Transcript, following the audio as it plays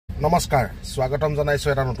নমস্কাৰ স্বাগতম জনাইছো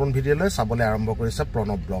এটা নতুন ভিডিঅলৈ চাবলৈ আৰম্ভ কৰিছে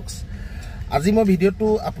pranabvlogs আজি মই ভিডিঅটো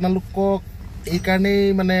আপোনালোকক এই কাৰণে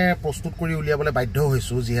মানে প্ৰস্তুত কৰি উলিয়াবলৈ বাধ্য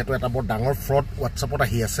হৈছো যেহেতু এটা বৰ ডাঙৰ ফ্ৰড WhatsAppত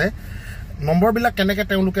আহি আছে নম্বৰ বিলাক কেনেকৈ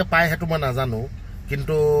তেওঁলোকে পায় হেতু মই নাজানো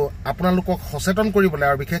কিন্তু আপোনালোকক সচেতন কৰিবলৈ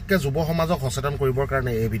আৰু বিশেষকৈ যুৱ সমাজক সচেতন কৰিবৰ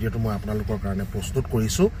কাৰণে এই ভিডিঅটো মই আপোনালোকৰ কাৰণে প্ৰস্তুত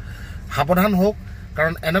কৰিছো সাৱধান হোক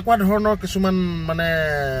কাৰণ এনেকুৱা ধৰণৰ কিছুমান মানে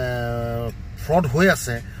ফ্ৰড হৈ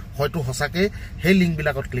আছে হয়তো হসাকে হে লিংক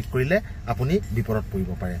বিলাকত ক্লিক কৰিলে আপুনি বিপদত পৰিব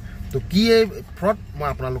পাৰে তো কি এই ফ্ৰড মই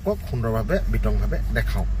আপোনালোকক সুন্দৰভাৱে বিতংভাৱে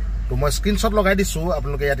দেখাও তো মই স্ক্ৰিনশ্বট লগাই দিছো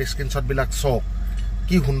আপোনালোকে ইয়াত স্ক্ৰিনশ্বট বিলাক চাওক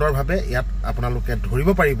কি সুন্দৰভাৱে ইয়াত আপোনালোকে ধৰিব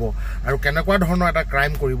পাৰিব আৰু কেনেকুৱা ধৰণৰ এটা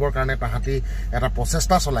ক্ৰাইম কৰিবৰ কাৰণে তাহাতি এটা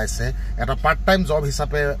প্ৰচেষ্টা চলাইছে এটা পাৰ্ট টাইম জব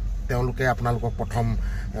হিচাপে তেওঁলোকে আপোনালোকক প্ৰথম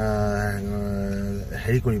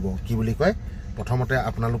হেৰি কৰিব কি বুলি কয় প্ৰথমতে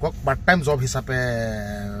আপোনালোকক পাৰ্ট টাইম জব হিচাপে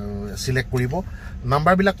সিলেক্ট কৰিব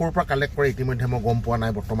নাম্বাৰ বিলাক কোৰ পৰা কালেক্ট কৰি ইতিমধ্যে মই গম পোৱা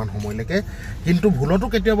নাই বৰ্তমান সময়লৈকে কিন্তু ভুলতো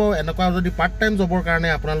কেতিয়াবা এনেকুৱা যদি পাৰ্ট টাইম জবৰ কাৰণে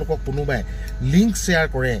আপোনালোকক কোনোবাই লিংক শ্বেয়াৰ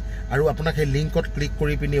কৰে আৰু আপোনাক সেই লিংকত ক্লিক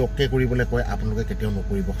কৰি পিনি ওকে কৰিবলৈ কয় আপোনালোকে কেতিয়াও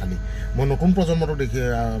নকৰিব খালি মই নতুন প্ৰজন্মটো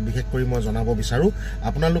বিশেষ কৰি মই জনাব বিচাৰো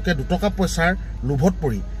আপোনালোকে 2 টকা পইচাৰ লোভত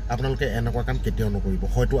পৰি আপোনালোকে এনেকুৱা কাম কেতিয়াও নকৰিব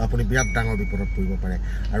হয়তো আপুনি বিৰাট ডাঙৰ বিপদত পৰিব পাৰে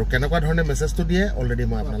আৰু কেনেকুৱা ধৰণে মেছেজটো দিয়ে অলৰেডি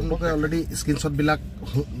মই আপোনালোকে অলৰেডি স্ক্ৰিনশ্বট বিলাক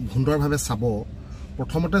সুন্দৰভাৱে চাব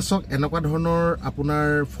প্ৰথমতে সক এনেকুৱা ধৰণৰ আপোনাৰ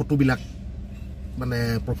ফটো বিলাক মানে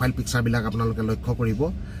প্ৰফাইল পিকচাৰ বিলাক আপোনালোকে লক্ষ্য কৰিব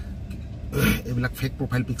এইবিলাক ফেক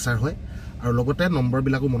প্ৰফাইল পিকচাৰ হয় আৰু লগতে নম্বৰ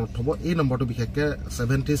বিলাকো মনত থব এই নম্বৰটো বিশেষকৈ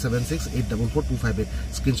 737684425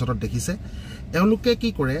 স্ক্ৰিনশ্বটত দেখিছে এওঁলোকে কি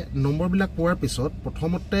কৰে নম্বৰ বিলাক পোৱাৰ পিছত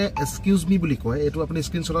প্ৰথমতে এক্সকিউজ মি বুলি কয় এটো আপুনি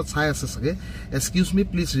স্ক্ৰিনশ্বটত চাই আছে সকে excuse me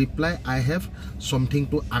please reply I have something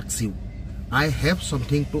to ask U I have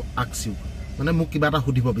something to ask U মানে মোক কিবা এটা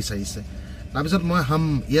সুধিব বিচাৰিছে তাৰপিছত মই হাম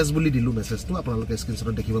ইয়েস বুলি দিলো মেছেজটো আপোনালোকে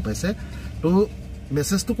স্ক্ৰিনশ্বটত দেখিব পাইছে তো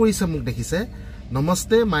মেছেজটো কৰিছে মোক দেখিছে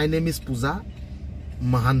নমস্তে মাই নেম ইজ পূজা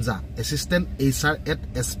Mahanja, Assistant HR at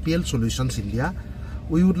SPL Solutions India.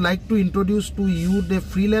 We would like to introduce to you the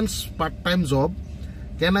freelance part-time job.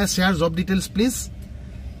 Can I share job details, please?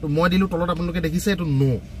 To moi dilu tolot apnaloke dekhise etu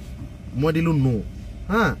no. Moi dilu no.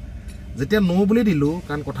 Ha. Jetia no boli dilu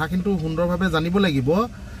kan kotha kintu sundor bhabe janibo lagibo.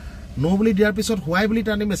 No boli diar pisot why boli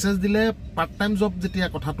tani message dile part-time job jetia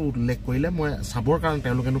kotha tu ullekh korile moi sabor karon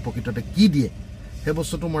teloke nu pokitote ki die. He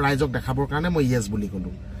bostotu moi raijok dekhabor karone moi yes boli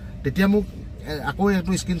kolu. Tetia মোক আকৌ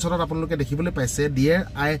এটো স্ক্ৰিনশ্বটত আপোনালোকে দেখিবলৈ পাইছে dear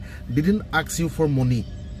I didn't ask U for money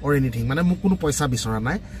or anything মানে মোক কোনো পইচা বিচৰা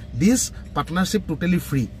নাই দিস পাৰ্টনাৰশ্বিপ টোটালি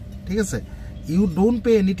ফ্ৰী ঠিক আছে U don't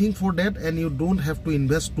pay anything for that and U don't have to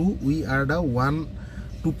invest two we are the one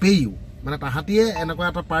to pay U মানে তাহাঁতিয়ে এনেকুৱা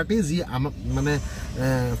এটা পাৰ্টি যি মানে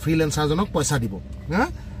ফ্ৰীলেন্সাৰজনক পইচা দিব হা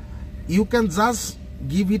U can just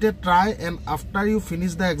give it a try and after you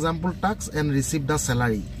finish the example tasks and receive the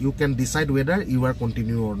salary you can decide whether you are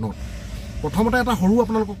continue or not প্ৰথমতে এটা হৰু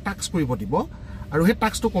আপোনালোকক টাস্ক কৰিব দিব আৰু হে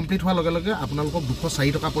টাস্কটো কমপ্লিট হোৱাৰ লগে লগে আপোনালোকক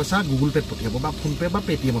 204 টকা পইচা গুগল পে পঠিয়াব বা ফোন পে বা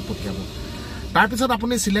পেটিএম ত পঠিয়াব তাৰ পিছত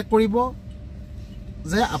আপুনি সিলেক্ট কৰিব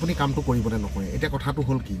যে আপুনি কামটো কৰিব নে নকৰে এটা কথাটো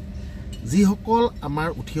হল কি যি সকল আমাৰ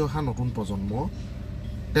উঠি অহা নতুন প্ৰজন্ম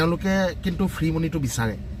তেওঁলোকে কিন্তু ফ্ৰী মনিটো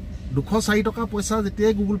বিচাৰে 204 টকা পইচা যেতিয়া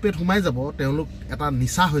গুগল পে সোমাই যাব তেওঁলোক এটা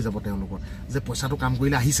নিচা হৈ যাব তেওঁলোকৰ যে পইচাটো কাম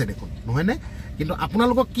কৰিলে আহিছে দেখোন নহয় নে কিন্তু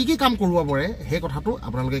আপোনালোকক কি কাম কৰিব পাৰে হে কথাটো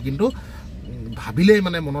আপোনালোকে কিন্তু ভাবিলে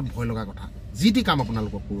মানে মনত ভয় লগা কথা জিটি কাম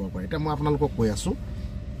আপোনালোকক কৰিব পাৰে এটা মই আপোনালোকক কৈ আছো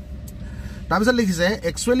তাৰপিছত লিখিছে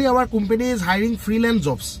actually hour company is hiring freelance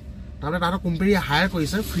jobs তাৰমানে তাৰ কোম্পানী হায়াৰ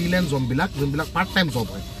কৰিছে ফ্ৰীলেন্স জব বিলাক যোনবিলাক পাৰ্ট টাইম জব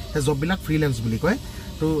হয় হে জব বিলাক ফ্ৰীলেন্স বুলি কয়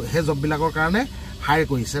তো হে জব বিলাকৰ কাৰণে হায়াৰ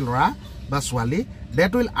কৰিছে লৰা বা ছোৱালী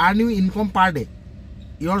that will earn you income per day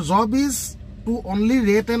your job is to only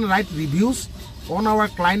rate and write reviews on our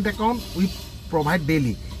client account we provide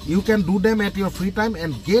daily you can do them at your free time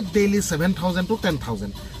and get daily 7000 to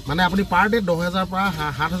 10000 মানে আপুনি per day 10000 পৰা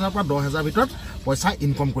 7000 পৰা 10000 ভিতৰত পইচা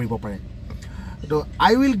income কৰিব পাৰে তো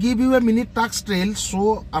I will give you a minute tax trail so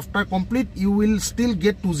after complete you will still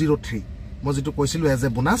get 203 মই যেটো কৈছিলো as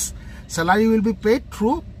a bonus salary will be paid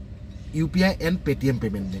through UPI and paytm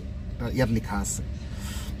payment link ইয়াত লিখা আছে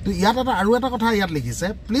তো ইয়াত আৰু এটা কথা ইয়াত লিখিছে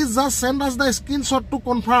প্লিজ জাস্ট সেন্ড আস দা স্ক্ৰিনশ্বট টু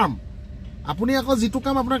কনফাৰ্ম আপুনি আকৌ যেটো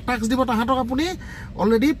কাম আপোনাক টাস্ক দিব তাহাঁতক আপুনি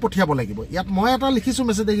অলৰেডি পঠিয়াব লাগিব ইয়াত মই এটা লিখিছো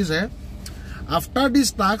মেছেজ দেখিছে after this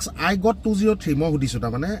task I got 203 মই সুধিছো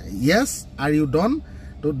তাৰ মানে ইয়েস আৰ ইউ ডন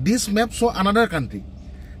তো this map show another country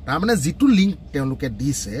তাৰ মানে যেটো লিংক তেওঁলোকে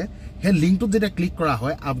দিছে হে লিংকটো যেটা ক্লিক কৰা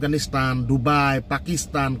হয় আফগানিস্তান দুবাই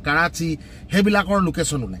পাকিস্তান কৰাচি হেবিলাকৰ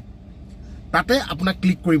লোকেশন ওলাই তাতে আপোনাক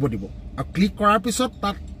ক্লিক কৰিব দিব আৰু ক্লিক কৰাৰ পিছত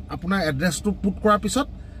তাত আপোনাৰ এড্ৰেছটো পুট কৰাৰ পিছত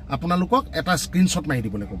আপোনালোকক এটা স্ক্ৰীনশ্বট মাৰি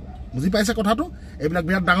দিবলৈ ক'ব বুজি পাইছে কথাটো এইবিলাক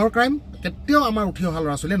বিৰাট ডাঙৰ ক্ৰাইম কেতিয়াও আমাৰ উঠি অহা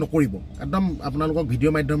ল'ৰা ছোৱালীয়ে নকৰিব একদম আপোনালোকক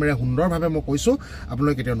ভিডিঅ' মাধ্যমেৰে সুন্দৰভাৱে মই কৈছোঁ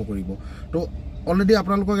আপোনালোকে কেতিয়াও নকৰিব তো অলৰেডি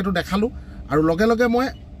আপোনালোকক এইটো দেখালোঁ আৰু লগে লগে মই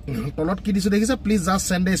তলত কি দিছোঁ দেখিছে please just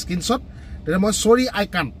send A screenshot তেতিয়া মই চৰি আই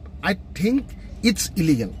can't I think it's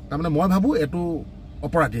illegal তাৰমানে মই ভাবোঁ এইটো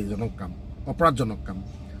অপৰাধজনক কাম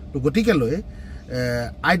তো গতিকেলৈ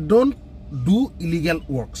আই ডোণ্ট ডু ইলিগেল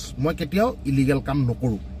ৱৰ্কছ মই কেতিয়াও ইলিগেল কাম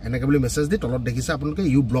নকৰোঁ এনেকৈ বুলি মেছেজ দি তলত দেখিছে আপোনালোকে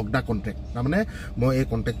ইউ ব্লক দ্য কণ্টেক্ট তাৰমানে মই এই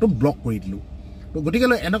কণ্টেক্টটো ব্লক কৰি দিলোঁ তো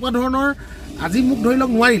গতিকেলৈ এনেকুৱা ধৰণৰ আজি মোক ধৰি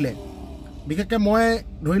লওক নোৱাৰিলে বিশেষকৈ মই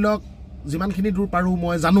ধৰি লওক যিমানখিনি দূৰ পাৰোঁ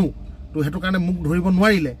মই জানো তো সেইটো কাৰণে মোক ধৰিব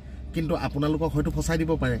নোৱাৰিলে কিন্তু আপোনালোকক হয়তো ফচাই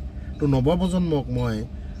দিব পাৰে তো নৱপ্ৰজন্মক মই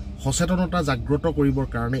সচেতনতা জাগ্ৰত কৰিবৰ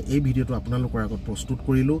কাৰণে এই ভিডিঅ'টো আপোনালোকৰ আগত প্ৰস্তুত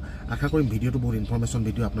কৰিলোঁ আশা কৰিম ভিডিঅ'টো বহুত ইনফৰমেশ্যন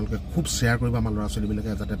ভিডিঅ' আপোনালোকে খুব শ্বেয়াৰ কৰিব আমাৰ ল'ৰা ছোৱালীবিলাকে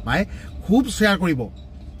যাতে পায় খুব শ্বেয়াৰ কৰিব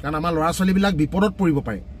কাৰণ আমাৰ ল'ৰা ছোৱালীবিলাক বিপদত পৰিব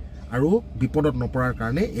পাৰে আৰু বিপদত নপৰাৰ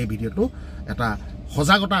কাৰণে এই ভিডিঅ'টো এটা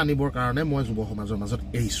সজাগতা আনিবৰ কাৰণে মই যুৱ সমাজৰ মাজত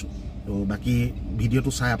এৰিছোঁ তো বাকী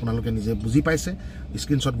ভিডিঅ'টো চাই আপোনালোকে নিজে বুজি পাইছে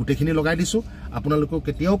স্ক্ৰীনশ্বট গোটেইখিনি লগাই দিছোঁ আপোনালোকেও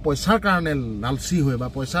কেতিয়াও পইচাৰ কাৰণে লালচি হৈ বা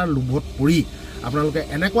পইচাৰ লোভত পৰি আপোনালোকে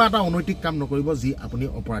এনেকুৱা এটা অনৈতিক কাম নকৰিব যি আপুনি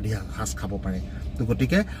অপৰাধী সাজ খাব পাৰে তো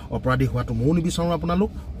গতিকে অপৰাধী হোৱাটো ময়ো নিবিচাৰোঁ আপোনালোক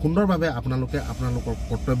সুন্দৰভাৱে আপোনালোকে আপোনালোকৰ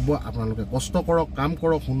কৰ্তব্য আপোনালোকে কষ্ট কৰক কাম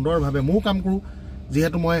কৰক সুন্দৰভাৱে ময়ো কাম কৰোঁ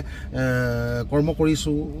যিহেতু মই কৰ্ম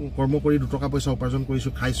কৰি 2 টকা পইচা উপাৰ্জন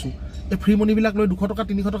কৰিছোঁ খাইছোঁ এই ফ্ৰী মনিবিলাক লৈ 200 টকা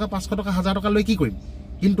 300 টকা 500 টকা 1000 টকা লৈ কি কৰিম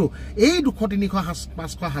কিন্তু এই 200 300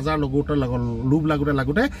 500 1000 লোভ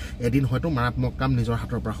লাগোতে এদিন হয়তো মাৰাত্মক কাম নিজৰ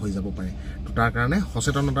হাতৰ পৰা হৈ যাব পাৰে তো তাৰ কাৰণে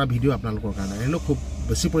সচেতনতা ভিডিঅ' আপোনালোকৰ কাৰণে আহিলেও খুব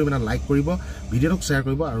বেছি পৰিমাণে লাইক কৰিব ভিডিঅ'টোক শ্বেয়াৰ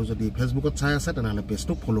কৰিব আৰু যদি ফেচবুকত চাই আছে তেনেহ'লে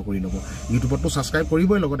পেজটোক ফ'ল' কৰি ল'ব ইউটিউবতো ছাবস্ক্ৰাইব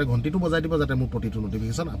কৰিবই লগতে ঘণ্টিটো বজাই দিব যাতে মোৰ প্ৰতিটো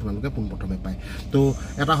নটিফিকেশ্যন আপোনালোকে পোনপ্ৰথমে পায় তো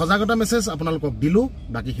এটা সজাগতা মেছেজ আপোনালোকক দিলোঁ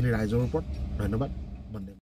বাকীখিনি ৰাইজৰ ওপৰত ধন্যবাদ বন্দে